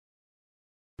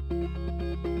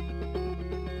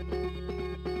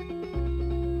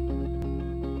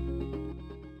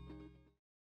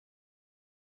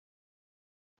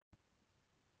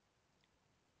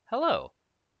Hello,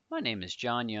 my name is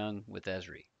John Young with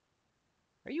Esri.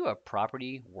 Are you a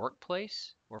property,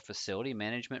 workplace, or facility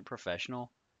management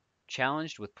professional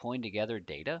challenged with pulling together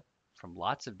data from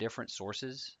lots of different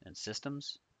sources and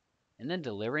systems and then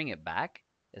delivering it back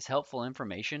as helpful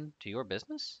information to your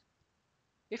business?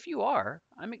 If you are,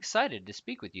 I'm excited to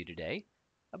speak with you today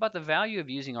about the value of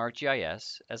using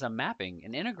ArcGIS as a mapping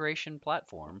and integration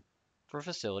platform for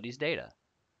facilities data.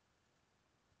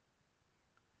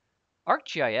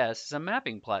 ArcGIS is a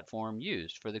mapping platform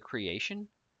used for the creation,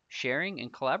 sharing,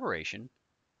 and collaboration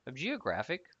of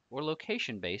geographic or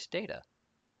location-based data.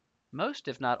 Most,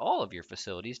 if not all, of your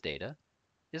facility's data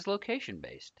is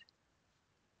location-based.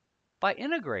 By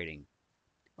integrating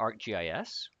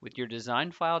ArcGIS with your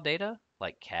design file data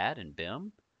like CAD and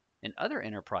BIM and other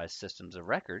enterprise systems of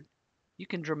record, you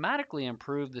can dramatically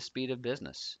improve the speed of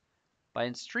business by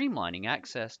streamlining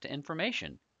access to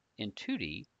information in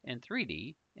 2D and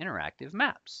 3D interactive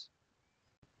maps.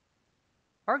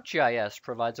 ArcGIS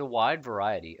provides a wide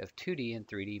variety of 2D and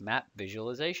 3D map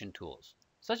visualization tools,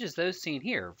 such as those seen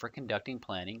here for conducting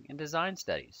planning and design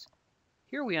studies.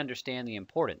 Here we understand the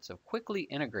importance of quickly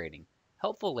integrating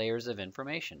helpful layers of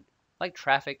information, like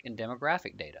traffic and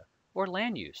demographic data, or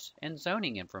land use and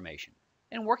zoning information,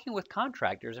 and working with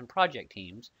contractors and project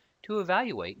teams to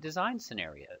evaluate design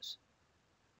scenarios.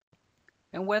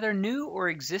 And whether new or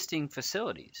existing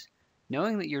facilities,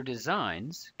 knowing that your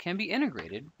designs can be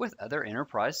integrated with other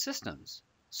enterprise systems.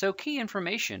 So key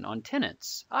information on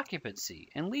tenants, occupancy,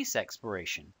 and lease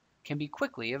expiration can be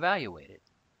quickly evaluated.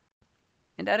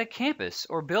 And at a campus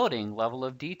or building level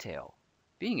of detail,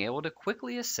 being able to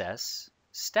quickly assess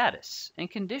status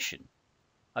and condition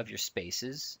of your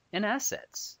spaces and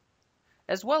assets,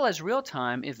 as well as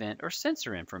real-time event or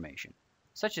sensor information,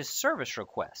 such as service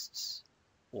requests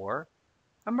or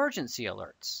emergency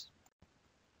alerts.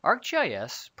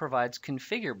 ArcGIS provides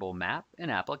configurable map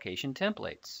and application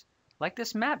templates, like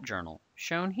this map journal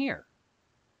shown here.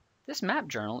 This map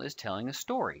journal is telling a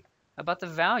story about the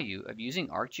value of using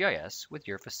ArcGIS with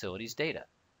your facility's data.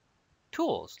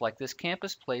 Tools like this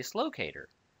campus place locator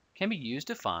can be used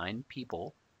to find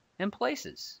people and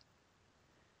places.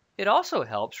 It also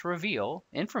helps reveal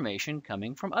information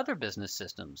coming from other business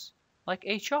systems, like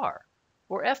HR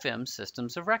or FM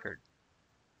systems of record.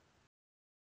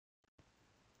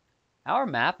 Our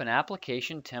map and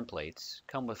application templates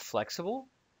come with flexible,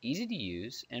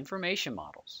 easy-to-use information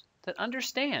models that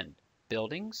understand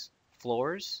buildings,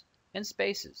 floors, and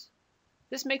spaces.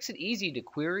 This makes it easy to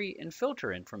query and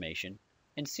filter information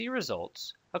and see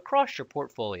results across your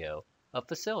portfolio of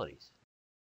facilities.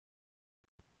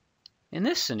 In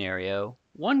this scenario,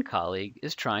 one colleague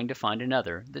is trying to find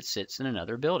another that sits in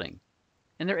another building,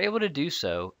 and they're able to do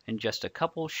so in just a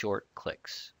couple short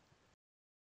clicks.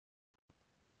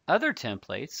 Other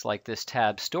templates, like this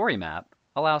tab Story Map,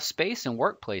 allow space and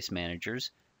workplace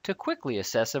managers to quickly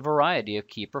assess a variety of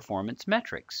key performance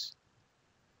metrics.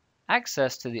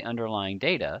 Access to the underlying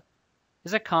data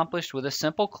is accomplished with a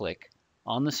simple click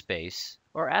on the space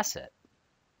or asset.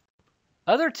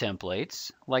 Other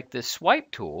templates, like this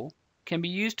Swipe tool, can be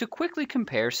used to quickly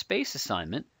compare space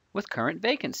assignment with current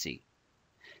vacancy.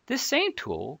 This same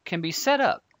tool can be set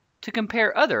up to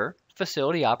compare other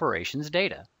facility operations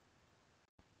data.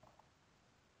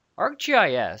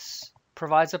 ArcGIS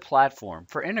provides a platform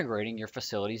for integrating your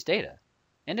facility's data,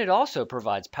 and it also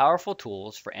provides powerful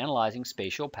tools for analyzing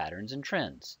spatial patterns and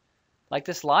trends, like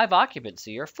this live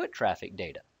occupancy or foot traffic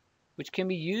data, which can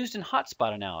be used in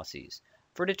hotspot analyses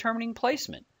for determining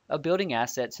placement of building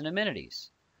assets and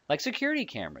amenities, like security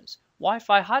cameras,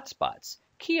 Wi-Fi hotspots,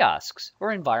 kiosks,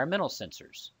 or environmental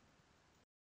sensors.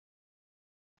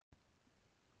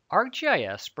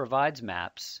 ArcGIS provides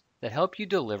maps that help you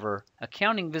deliver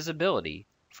accounting visibility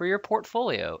for your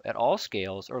portfolio at all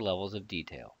scales or levels of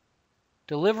detail,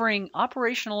 delivering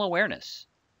operational awareness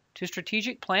to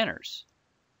strategic planners,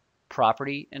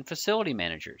 property and facility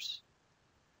managers,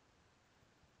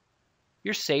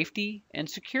 your safety and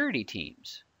security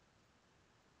teams,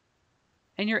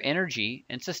 and your energy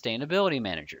and sustainability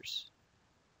managers,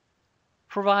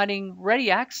 providing ready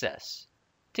access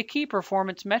to key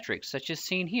performance metrics such as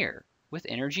seen here with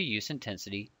energy use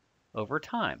intensity over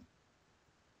time.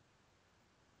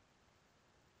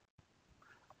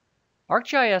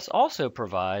 ArcGIS also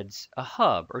provides a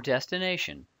hub or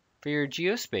destination for your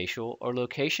geospatial or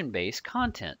location-based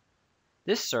content.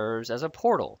 This serves as a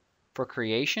portal for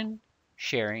creation,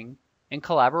 sharing, and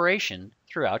collaboration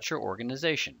throughout your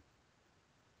organization.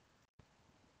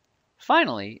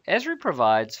 Finally, Esri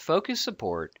provides focused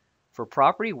support for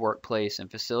property, workplace,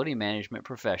 and facility management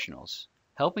professionals,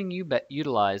 helping you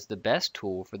utilize the best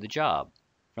tool for the job,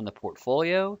 from the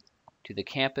portfolio to the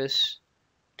campus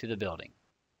to the building.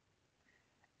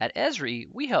 At Esri,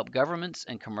 we help governments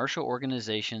and commercial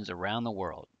organizations around the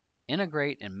world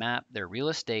integrate and map their real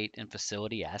estate and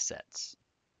facility assets.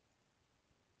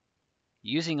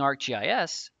 Using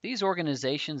ArcGIS, these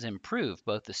organizations improve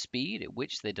both the speed at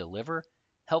which they deliver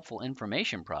helpful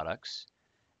information products,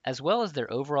 as well as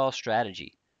their overall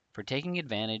strategy for taking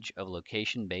advantage of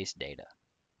location-based data.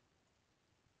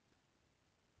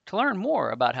 To learn more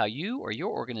about how you or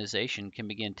your organization can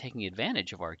begin taking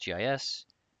advantage of ArcGIS,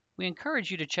 we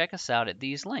encourage you to check us out at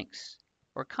these links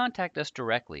or contact us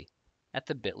directly at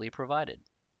the bit.ly provided.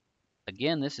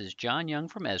 Again, this is John Young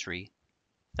from Esri.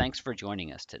 Thanks for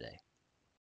joining us today.